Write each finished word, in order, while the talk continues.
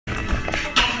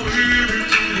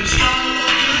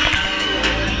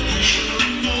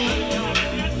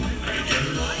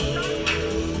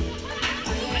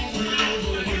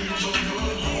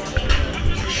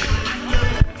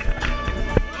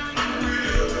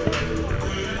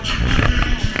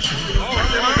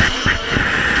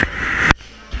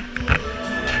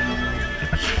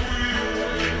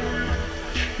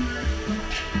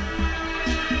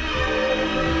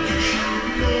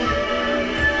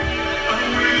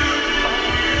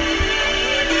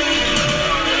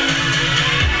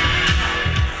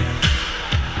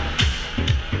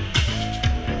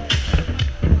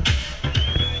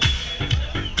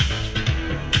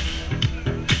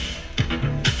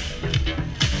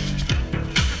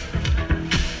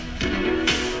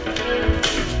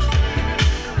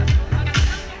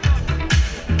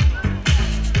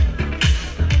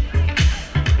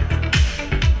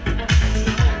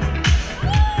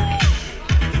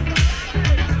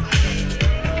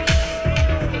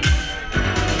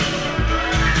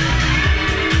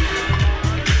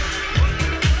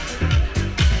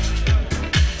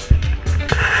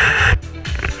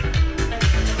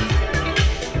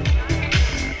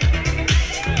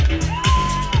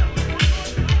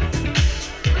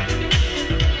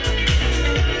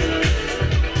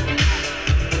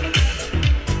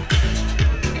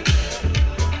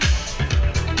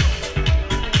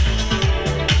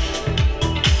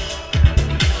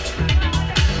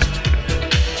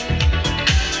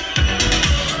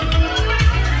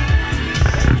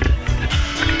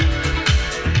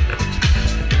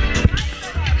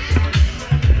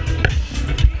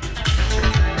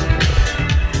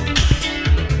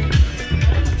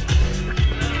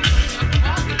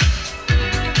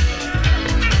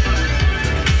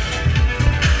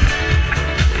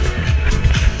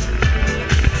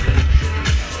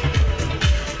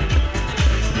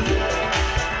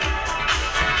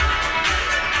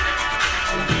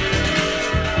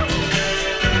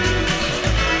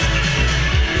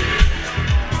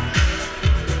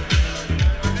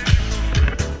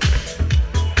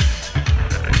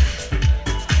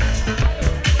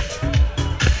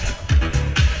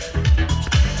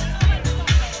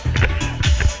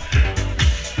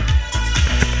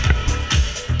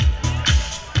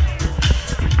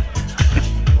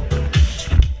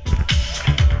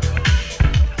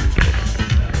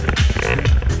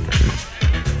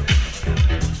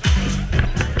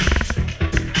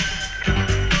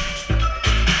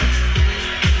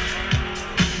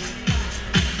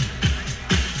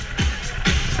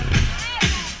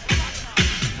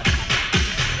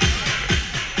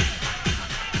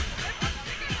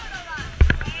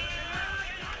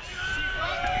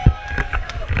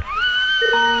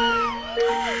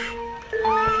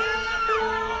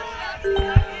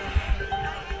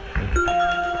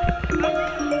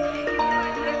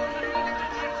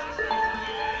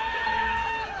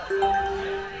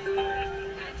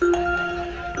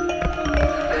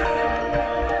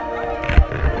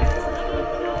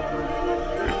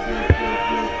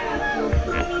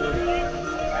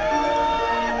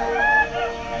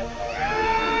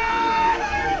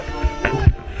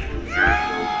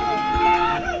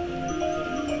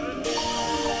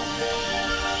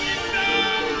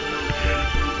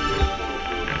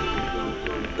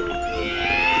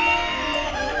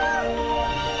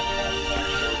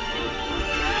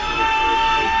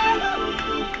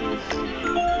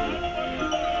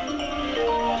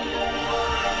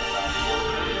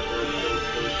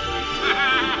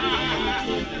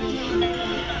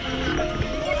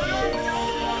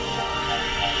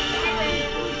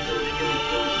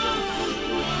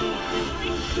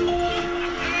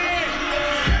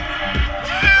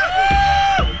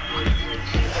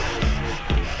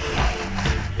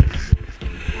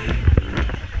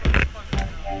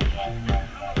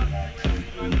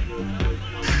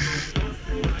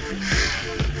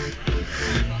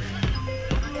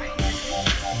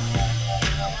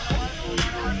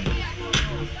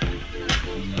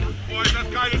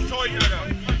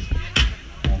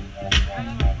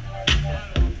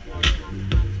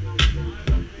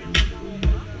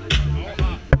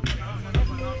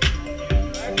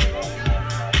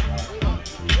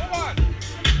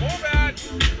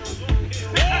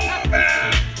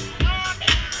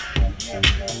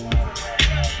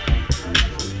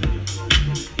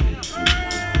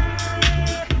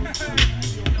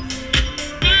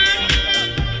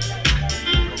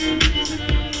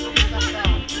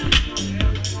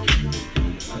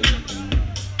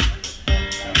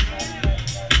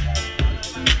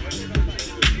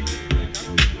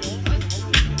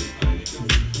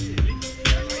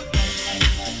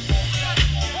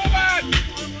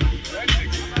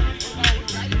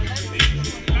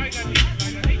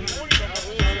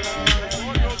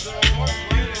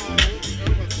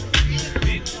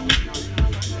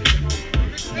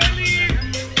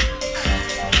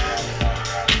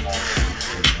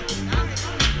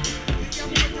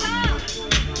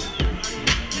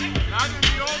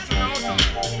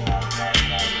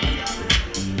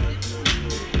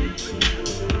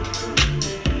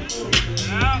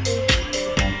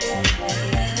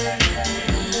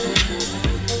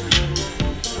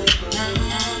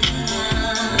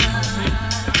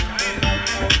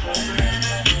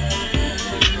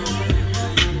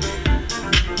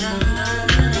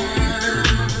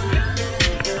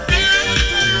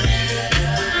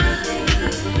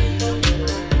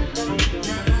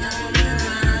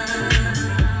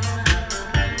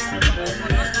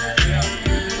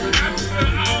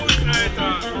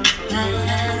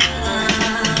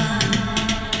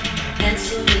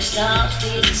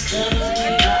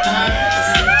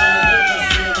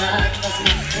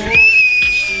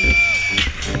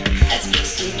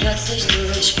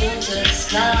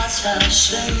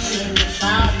Verschwimmende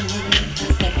Farben,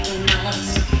 perfekte Maß.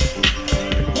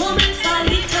 Moment,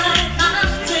 Verliebtheit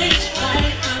macht sich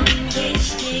breit am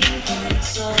richtigen Ort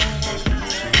zur rechten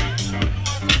Zeit.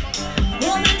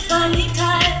 Moment,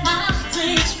 Verliebtheit macht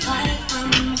sich breit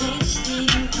am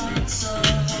richtigen Ort zur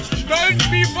rechten Zeit. Stolz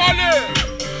wie Wolle!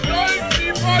 Stolz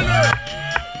wie Wolle!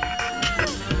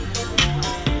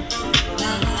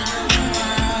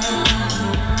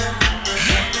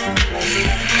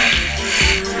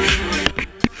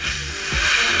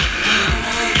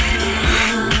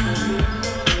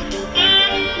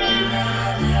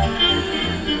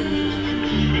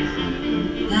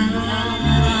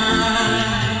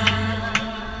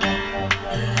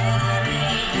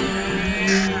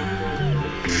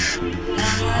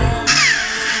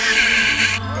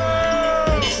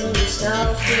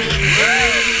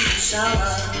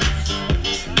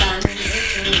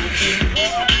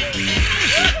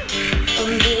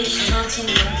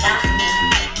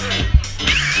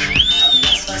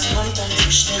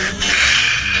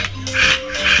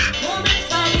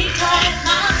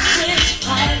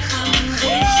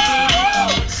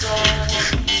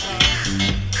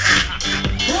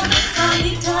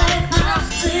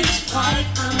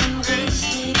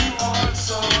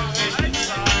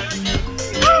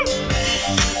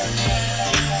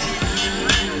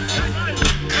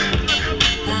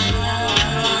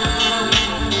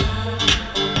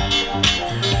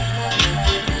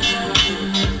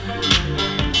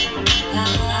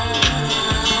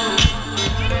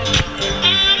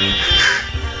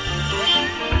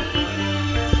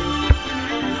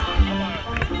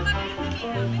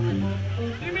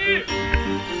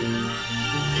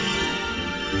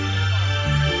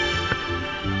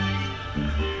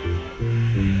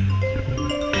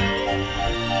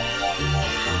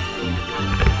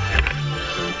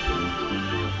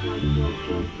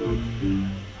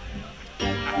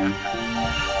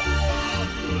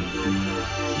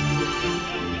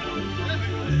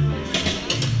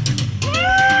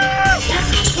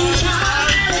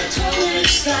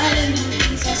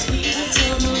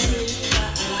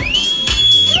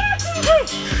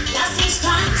 Lass uns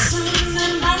tanzen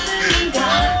im Wandel im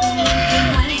Garten und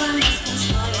gemeinsam ist das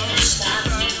neue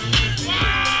starten.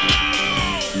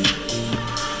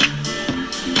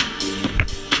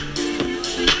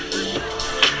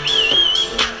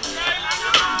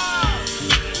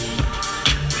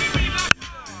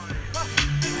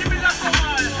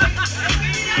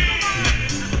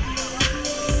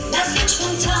 Lass uns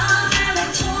spontan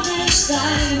elektronisch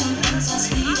sein und uns aus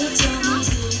Liebe zur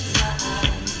Musik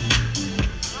vereinen.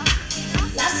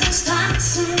 Lass uns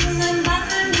tanzen im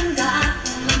wandelnden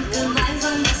Garten und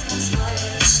gemeinsam was ganz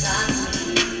Neues starten.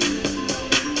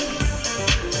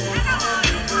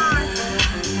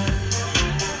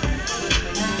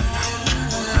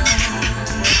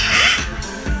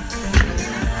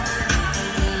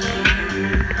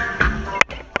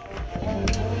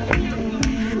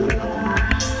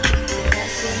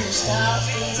 Lass uns nicht auf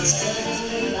dieses Bild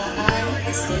überall,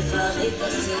 es dir verrät,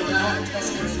 dass hier grad was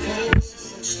ganz Großes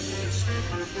entsteht.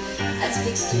 Als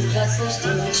blickst du plötzlich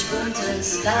durch buntes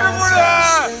Glas,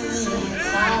 verschwimmende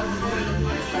Farben im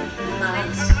perfekten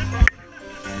Maß.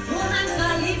 Moment,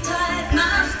 Verliebtheit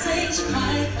macht sich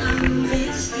breit am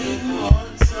richtigen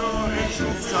Ort zur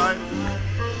rechten Zeit.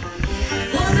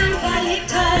 Moment,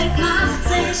 Verliebtheit macht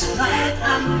sich breit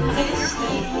am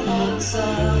richtigen Ort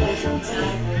zur rechten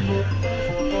Zeit.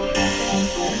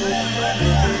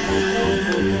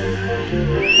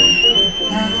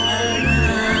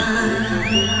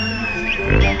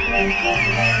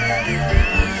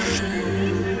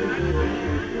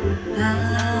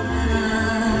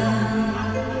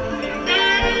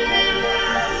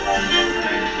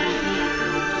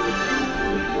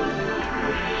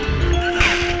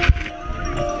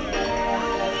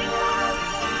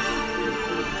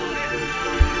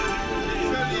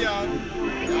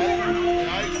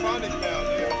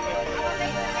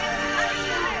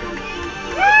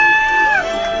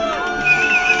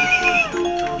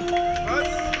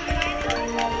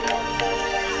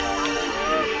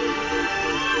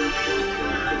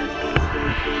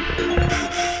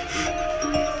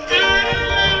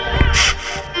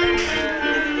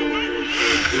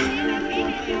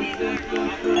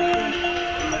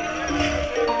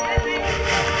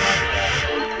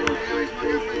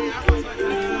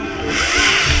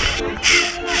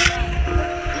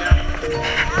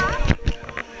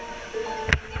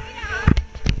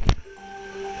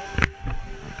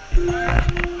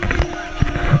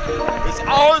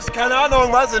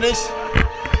 Richtung weiß ich nicht.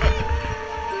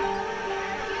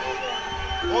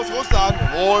 Wo ist Russland?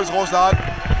 Wo ist Russland?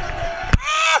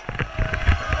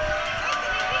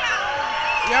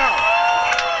 Ja.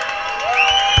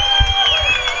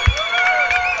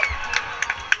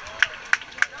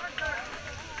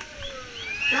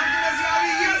 Danke, dass ihr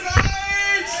alle hier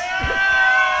seid!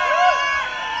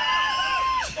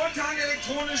 Spontan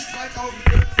elektronisch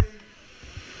 2014.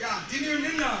 Ja, Dini und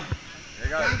Linda.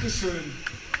 Dankeschön.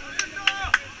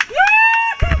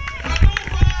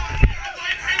 Hannover, ihr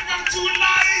seid einfach zu laut!